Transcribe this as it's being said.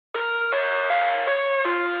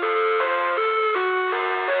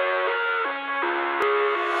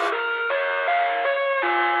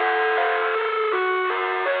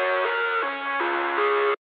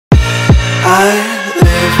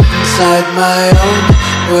inside my own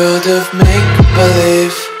world of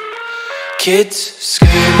make-believe. Kids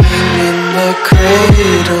screaming in the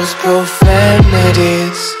cradles,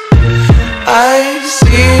 profanities. I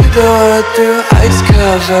see the world through eyes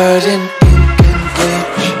covered in ink and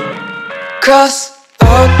bleach. Cross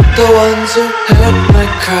out the ones who heard my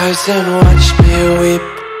cries and watched me weep.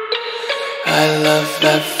 I love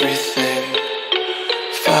everything.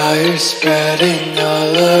 Fire spreading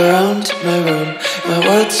all around my room. My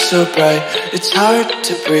world's so bright, it's hard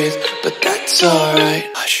to breathe, but that's alright.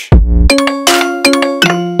 Hush.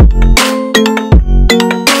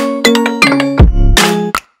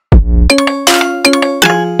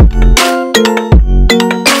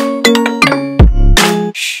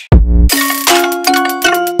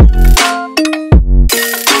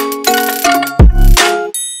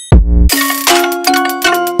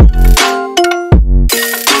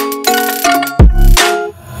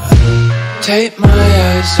 Tape my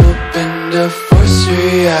eyes open to force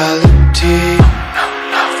reality.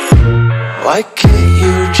 Why can't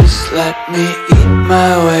you just let me eat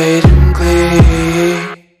my weight in glee?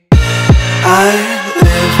 I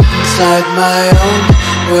live inside my own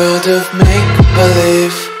world of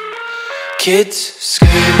make-believe. Kids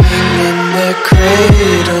screaming in their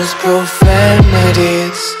cradles,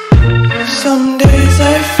 profanities. Some days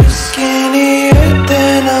I feel skinnier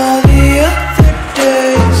than all the other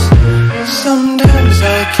days. Sometimes I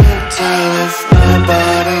can't tell if my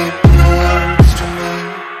body belongs to me.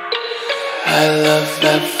 I love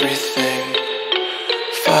everything.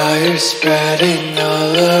 Fire spreading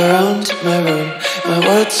all around my room. My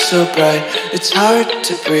world's so bright, it's hard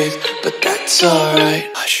to breathe, but that's alright.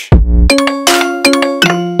 Hush.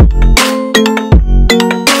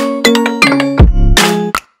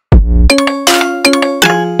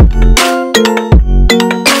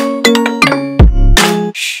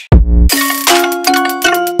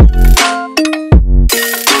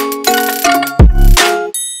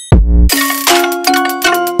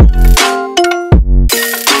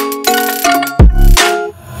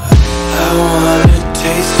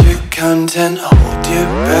 Content, hold your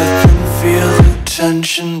breath and feel the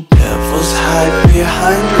tension. Devils hide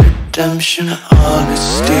behind redemption.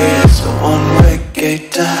 Honesty is a one-way gate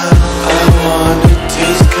to hell. I wanna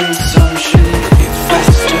taste consumption, breathe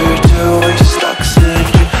faster to waste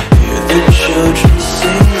oxygen. Hear the children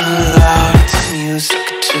sing aloud. It's music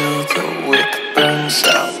till the wick burns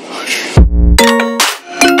out.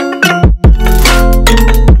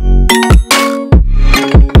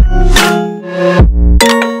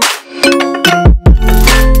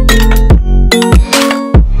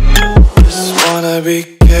 Be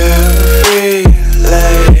carefree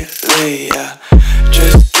lately, yeah.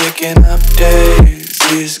 Just picking up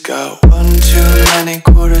daisies. Got one too many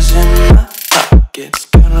quarters in my pockets.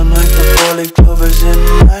 Count 'em like the 4-leaf clovers in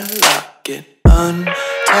my locket.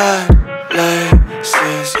 Untied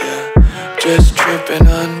laces, yeah. Just tripping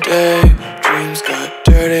on daydreams. Got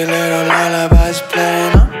dirty little lullabies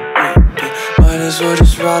playing on repeat. Might as well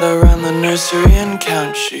just ride around the nursery and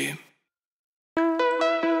count sheep.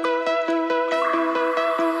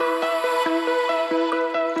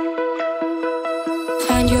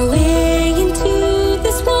 Find your way into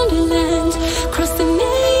this wonderland. Cross the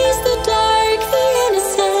maze, the dark, the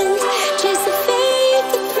innocent. Chase the faith,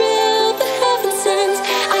 the thrill, the heaven sent.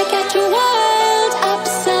 I got your world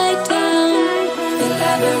upside down. The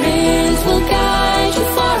labyrinth will guide you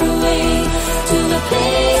far away to a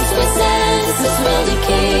place where senses will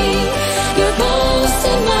decay. Your ghost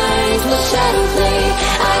and mind will shadow play.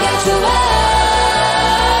 I got your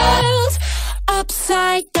world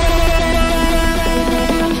upside down.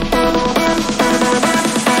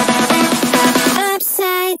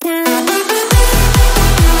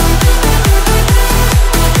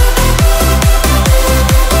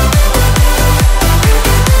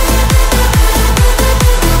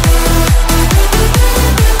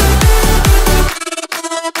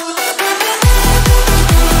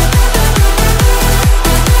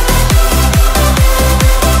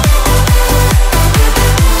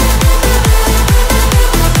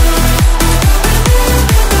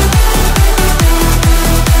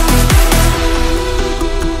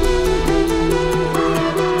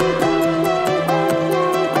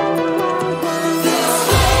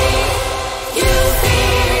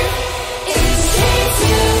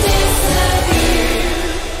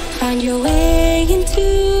 Find your way into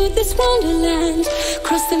this wonderland.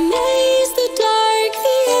 Cross the maze, the dark,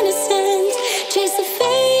 the innocent. Chase the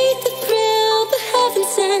faith, the thrill, the heaven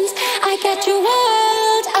sent. I got your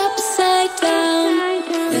world upside down.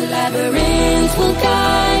 The labyrinth will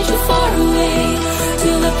guide you far away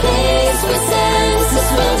to a place where senses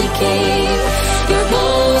will decay.